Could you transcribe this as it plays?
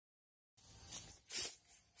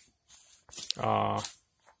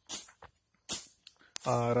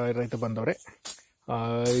ರೈತ ಬಂದವ್ರೆ,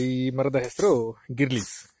 ಈ ಮರದ ಹೆಸರು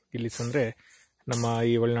ಗಿರ್ಲಿಸ್. ಗಿರ್ಲಿಸ್ ಅಂದ್ರೆ ನಮ್ಮ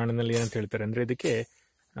ಈ ಒಳನಾಡಿನಲ್ಲಿ ಏನಂತ ಹೇಳ್ತಾರೆ ಅಂದ್ರೆ, ಇದಕ್ಕೆ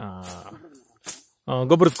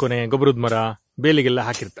ಗೊಬ್ಬರದ ಕೊನೆ, ಗೊಬ್ಬರದ ಮರ, ಬೇಲಿಗೆಲ್ಲ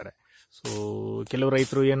ಹಾಕಿರ್ತಾರೆ. ಸೊ ಕೆಲವು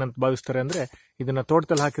ರೈತರು ಏನಂತ ಭಾವಿಸ್ತಾರೆ ಅಂದ್ರೆ, ಇದನ್ನ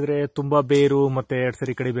ತೋಟದಲ್ಲಿ ಹಾಕಿದ್ರೆ ತುಂಬಾ ಬೇರು ಮತ್ತೆ 2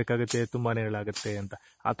 ಸರಿ ಕಡಿಬೇಕಾಗುತ್ತೆ, ತುಂಬಾ ನೆರಳಾಗುತ್ತೆ ಅಂತ.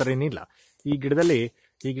 ಆತರ ಏನಿಲ್ಲ. ಈ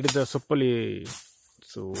ಗಿಡದ ಸೊಪ್ಪಲ್ಲಿ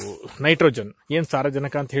ನೈಟ್ರೋಜನ್, ಏನ್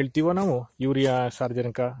ಸಾರಜನಕ ಅಂತ ಹೇಳ್ತೀವೋ ನಾವು, ಯೂರಿಯಾ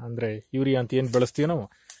ಸಾರಜನಕ ಅಂದ್ರೆ ಯೂರಿಯಾ ಅಂತ ಏನ್ ಬಳಸ್ತೀವೋ ನಾವು,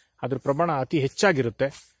 ಅದ್ರ ಪ್ರಮಾಣ ಅತಿ ಹೆಚ್ಚಾಗಿರುತ್ತೆ.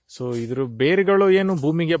 ಸೊ ಇದ್ರ ಬೇರುಗಳು ಏನು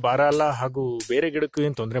ಭೂಮಿಗೆ ಭಾರ ಅಲ್ಲ, ಹಾಗೂ ಬೇರೆ ಗಿಡಕ್ಕೂ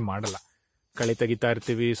ಏನು ತೊಂದರೆ ಮಾಡಲ್ಲ. ಕಳೆ ತೆಗಿತಾ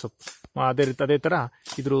ಇರ್ತೀವಿ ಸೊಪ್ಪು, ಅದೇ ತರ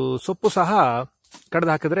ಇದ್ರ ಸೊಪ್ಪು ಸಹ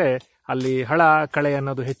ಕಡ್ದು ಹಾಕಿದ್ರೆ ಅಲ್ಲಿ ಹಳ ಕಳೆ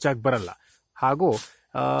ಅನ್ನೋದು ಹೆಚ್ಚಾಗಿ ಬರಲ್ಲ. ಹಾಗೂ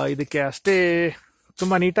ಇದಕ್ಕೆ ಅಷ್ಟೇ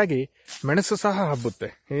ತುಂಬಾ ನೀಟಾಗಿ ಮೆಣಸು ಸಹ ಹಬ್ಬುತ್ತೆ.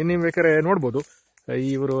 ನೀವು ಬೇಕಾದ್ರೆ ನೋಡ್ಬೋದು,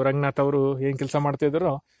 ಇವರು ರಂಗನಾಥ್ ಅವರು ಏನ್ ಕೆಲಸ ಮಾಡ್ತಾ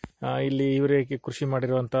ಇದ್ದಾರೋ, ಇಲ್ಲಿ ಇವರೇ ಕೃಷಿ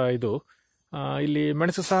ಮಾಡಿರುವಂತ ಇದು, ಇಲ್ಲಿ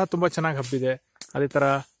ಮೆಣಸು ಸಹ ತುಂಬಾ ಚೆನ್ನಾಗಿ ಹಬ್ಬಿದೆ. ಅದೇ ತರ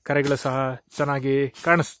ಕರೆಗಳು ಸಹ ಚೆನ್ನಾಗಿ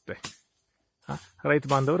ಕಾಣಿಸುತ್ತೆ. ರೈತ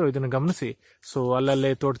ಬಾಂಧವರು ಇದನ್ನು ಗಮನಿಸಿ. ಸೊ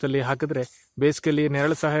ಅಲ್ಲಲ್ಲೇ ತೋಟದಲ್ಲಿ ಹಾಕಿದ್ರೆ ಬೇಸಿಗೆಯಲ್ಲಿ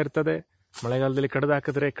ನೆರಳು ಸಹ ಇರ್ತದೆ, ಮಳೆಗಾಲದಲ್ಲಿ ಕಡ್ದು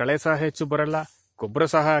ಹಾಕಿದ್ರೆ ಕಳೆ ಸಹ ಹೆಚ್ಚು ಬರಲ್ಲ, ಗೊಬ್ಬರ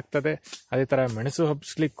ಸಹ ಆಗ್ತದೆ. ಅದೇ ತರ ಮೆಣಸು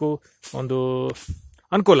ಹಬ್ಬಿಸ್ಲಿಕ್ಕೂ ಒಂದು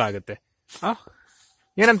ಅನುಕೂಲ ಆಗುತ್ತೆ.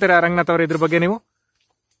 ಏನಂತೀರಾ ರಂಗನಾಥ್ ಅವ್ರ ಇದ್ರ ಬಗ್ಗೆ ನೀವು?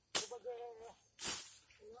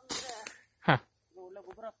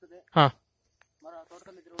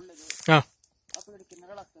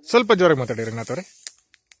 ಸ್ವಲ್ಪ ಜೋರಾಗಿ ಮಾತಾಡಿ ರಂಗನಾಥ್ ಅವರೇ.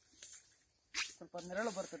 ಸ್ವಲ್ಪ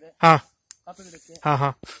ನೆರಳು ಬರ್ತದೆ ಕಾಫಿ ಗಿಡಕ್ಕೆ,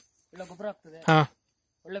 ಒಳ್ಳೆ ಗೊಬ್ಬರ ಆಗ್ತದೆ,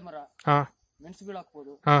 ಒಳ್ಳೆ ಮರ, ಮೆಣಸು ಬೀಳ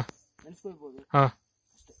ಹಾಕ್ಬೋದು, ಮೆಣಸು ಕೊಯ್ಬೋದು.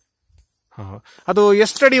 ಅದು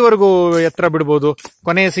ಎಷ್ಟಡಿವರೆಗೂ ಎತ್ತರ ಬಿಡ್ಬೋದು?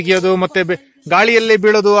 ಕೊನೆ ಸಿಗಿಯೋದು ಮತ್ತೆ ಗಾಳಿಯಲ್ಲಿ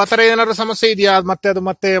ಬೀಳೋದು ಆತರ ಏನಾದ್ರು ಸಮಸ್ಯೆ ಇದೆಯಾ? ಮತ್ತೆ ಅದು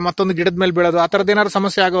ಮತ್ತೊಂದು ಗಿಡದ ಮೇಲೆ ಬೀಳೋದು ಆ ತರದ್ ಏನಾದ್ರು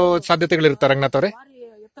ಸಮಸ್ಯೆ ಆಗೋ ಸಾಧ್ಯತೆಗಳಿರುತ್ತೆ ರಂಗನಾಥ್ ಅವರೇ?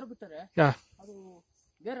 ಎತ್ತರ ಬಿಟ್ಟರೆ ಅದು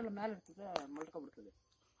ಬೇರೆಲ್ಲ ಮೇಲೆ ಇರ್ತದೆ, ಮಲ್ಕೊಬಿಡ್ತದೆ.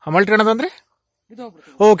 ಮಲ್ಟಿಕೊಳ್ಳೋದು ಅಂದ್ರೆ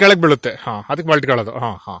ಕೆಳಗ್ ಬೀಳುತ್ತೆ. ಅದಕ್ಕೆ ಮಲ್ಟಿಕೊಳ್ಳೋದು.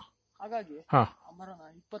 ಹಾಗಾಗಿ ಮರ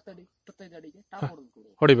 20 ಅಡಿ 25 ಅಡಿಗೆ ಟಾಪ್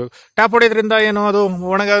ಹೊಡಿಬೇಕು. ಟಾಪ್ ಹೊಡಿಯೋದ್ರಿಂದ ಏನು ಅದು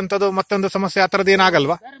ಒಣಗಂತದ್ದು ಮತ್ತೊಂದು ಸಮಸ್ಯೆ ಆ ತರದ್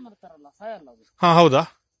ಏನಾಗಲ್ವಾ? ಬೇರೆ ಮರತಾರಲ್ಲ, ಸಾಯಲ್ಲ ಅದು. ಹೌದಾ?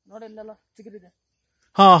 ನೋಡಿ ಇಲ್ಲೆಲ್ಲ ಚಿಗುರಿದೆ.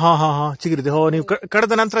 ಚಿಗುರಿದೆ. ನೀವು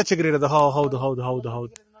ಕಡ್ದ ನಂತರ ಚಿಗುರಿರೋದು. ಹೌದು. ನೋಡಿ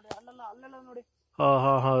ಅಲ್ಲೆಲ್ಲ ನೋಡಿ.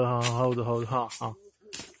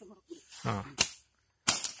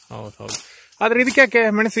 ಹೌದು. ಆದ್ರೆ ಇದಕ್ಕೆ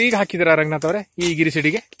ಮೆಣಸು ಈಗ ಹಾಕಿದಿರಾ ರಂಗನಾಥ್ ಅವರೇ, ಈ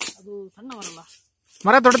ಗಿರಿಸಿಡಿಗೆ? ಅದು ಸಣ್ಣ ಮರಲ್ಲ,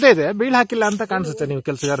 ಮರ ದೊಡ್ಡದೇ ಇದೆ, ಬೀಳ್ ಹಾಕಿಲ್ಲ ಅಂತ ಕಾಣಿಸುತ್ತೆ. ನೀವು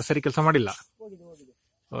ಕೆಲಸಗಾರ ಸರಿ ಕೆಲಸ ಮಾಡಿಲ್ಲ.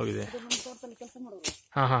 ಹೋಗಿದೆ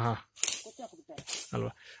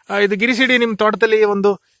ಅಲ್ವಾ? ಇದು ಗಿರಿಸಿಡಿ ನಿಮ್ ತೋಟದಲ್ಲಿ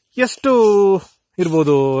ಒಂದು ಎಷ್ಟು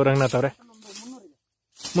ಇರ್ಬೋದು ರಂಗನಾಥ್ ಅವರೇ?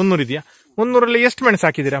 300 ಇದೆಯಾ? 300ರಲ್ಲಿ ಎಷ್ಟು ಮೆಣಸು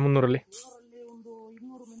ಹಾಕಿದೀರಾ? 300ರಲ್ಲಿ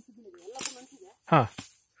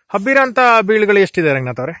ಹಬ್ಬಿರ ಅಂತ ಬೀಳುಗಳು ಎಷ್ಟಿದೆ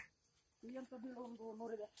ರಂಗನಾಥ್ ಅವರೇ?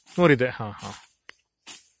 100 ಇದೆ.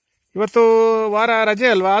 ಇವತ್ತು ವಾರ ರಜೆ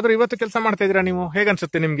ಅಲ್ವಾ? ಆದ್ರೂ ಇವತ್ತು ಕೆಲಸ ಮಾಡ್ತಾ ಇದೀರಾ ನೀವು,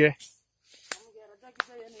 ಹೇಗನ್ಸುತ್ತೆ ನಿಮ್ಗೆ?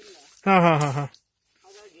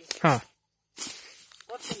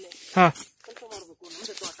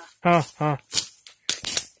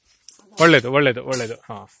 ಒಳ್ಳೇದು.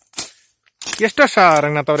 ಎಷ್ಟು ವರ್ಷ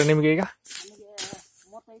ರಂಗನಾಥ್ ಅವ್ರೆ ನಿಮ್ಗೆ ಈಗ?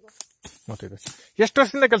 35 ವರ್ಷ. ಎಷ್ಟು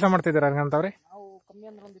ವರ್ಷದಿಂದ ಕೆಲಸ ಮಾಡ್ತಾ ಇದ್ದೀರಾ ರಂಗನಾಥ್ ಅವ್ರೆ?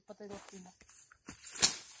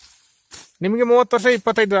 ನಿಮ್ಗೆ 30 ವರ್ಷ,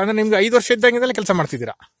 25 ಅಂದ್ರೆ ನಿಮ್ಗೆ 5 ವರ್ಷ ಇದ್ದಂಗಿಂದಲೇ ಕೆಲಸ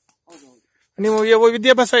ಮಾಡ್ತಿದ್ದೀರಾ ನೀವು.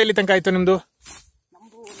 ವಿದ್ಯಾಭ್ಯಾಸ ಎಲ್ಲಿ ತನಕ ಆಯ್ತು ನಿಮ್ದು?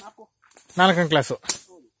 4ನೇ ಕ್ಲಾಸು.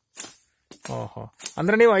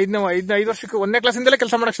 ಅಂದ್ರೆ ನೀವು 5 ವರ್ಷಕ್ಕೆ 1ನೇ ಕ್ಲಾಸಿಂದಲೇ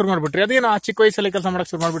ಕೆಲಸ ಮಾಡಕ್ ಶುರು ಮಾಡ್ಬಿಟ್ರಿ? ಅದೇನು ಆ ಚಿಕ್ಕ ವಯಸ್ಸಲ್ಲಿ ಕೆಲಸ ಮಾಡಕ್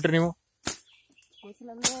ಶುರು ಮಾಡ್ಬಿಟ್ರಿ ನೀವು?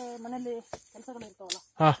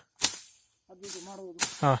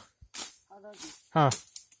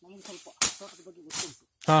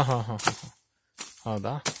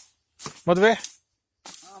 ಹೌದಾ? ಮದ್ವೆ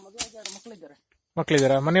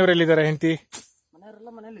ಮಕ್ಕಳಿದ್ದಾರಾ? ಮನೆಯವರೆಲ್ಲಿದ್ದಾರೆ? ಹೆಂಡತಿ? ಮನೆಯವರೆಲ್ಲ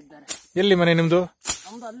ಮನೇಲಿದ್ದಾರೆ. ಎಲ್ಲಿ ಮನೆ ನಿಮ್ದು?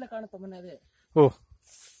 ನಮ್ದು ಅಲ್ಲೇ ಕಾಣುತ್ತೆ ಮನೆ. ಅದೇ.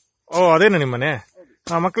 ಅದೇನು ನಿಮ್ಮ ಮನೆ?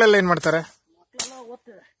 ಮಕ್ಕಳೆಲ್ಲ ಏನ್ ಮಾಡ್ತಾರೆ?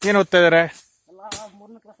 ಏನ್ ಓದ್ತಾ ಇದಾರೆ?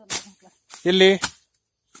 ಎಲ್ಲಿ?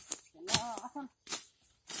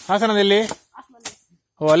 ಹಾಸನದಲ್ಲಿ?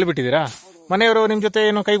 ಅಲ್ಲಿ ಬಿಟ್ಟಿದ್ದೀರಾ? ಮನೆಯವರು ನಿಮ್ ಜೊತೆ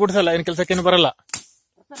ಏನು ಕೈ ಗುಡಿಸಲ್ಲ? ಏನ್ ಕೆಲ್ಸಕ್ಕೇನು ಬರಲ್ಲ?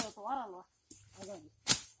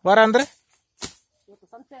 ವಾರ ಅಂದ್ರೆ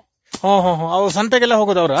ಅವ್ರು ಸಂತೆಗೆಲ್ಲ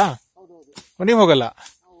ಹೋಗೋದವ್ರ? ನೀವ್ ಹೋಗಲ್ಲ?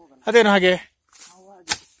 ಅದೇನು ಹಾಗೆ?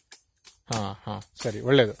 ಸರಿ,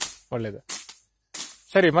 ಒಳ್ಳೇದು.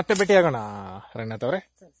 ಸರಿ, ಮತ್ತೆ ಭೇಟಿ ಆಗೋಣ ರಂಗನಾಥ್ ಅವರೇ.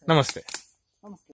 ನಮಸ್ತೆ.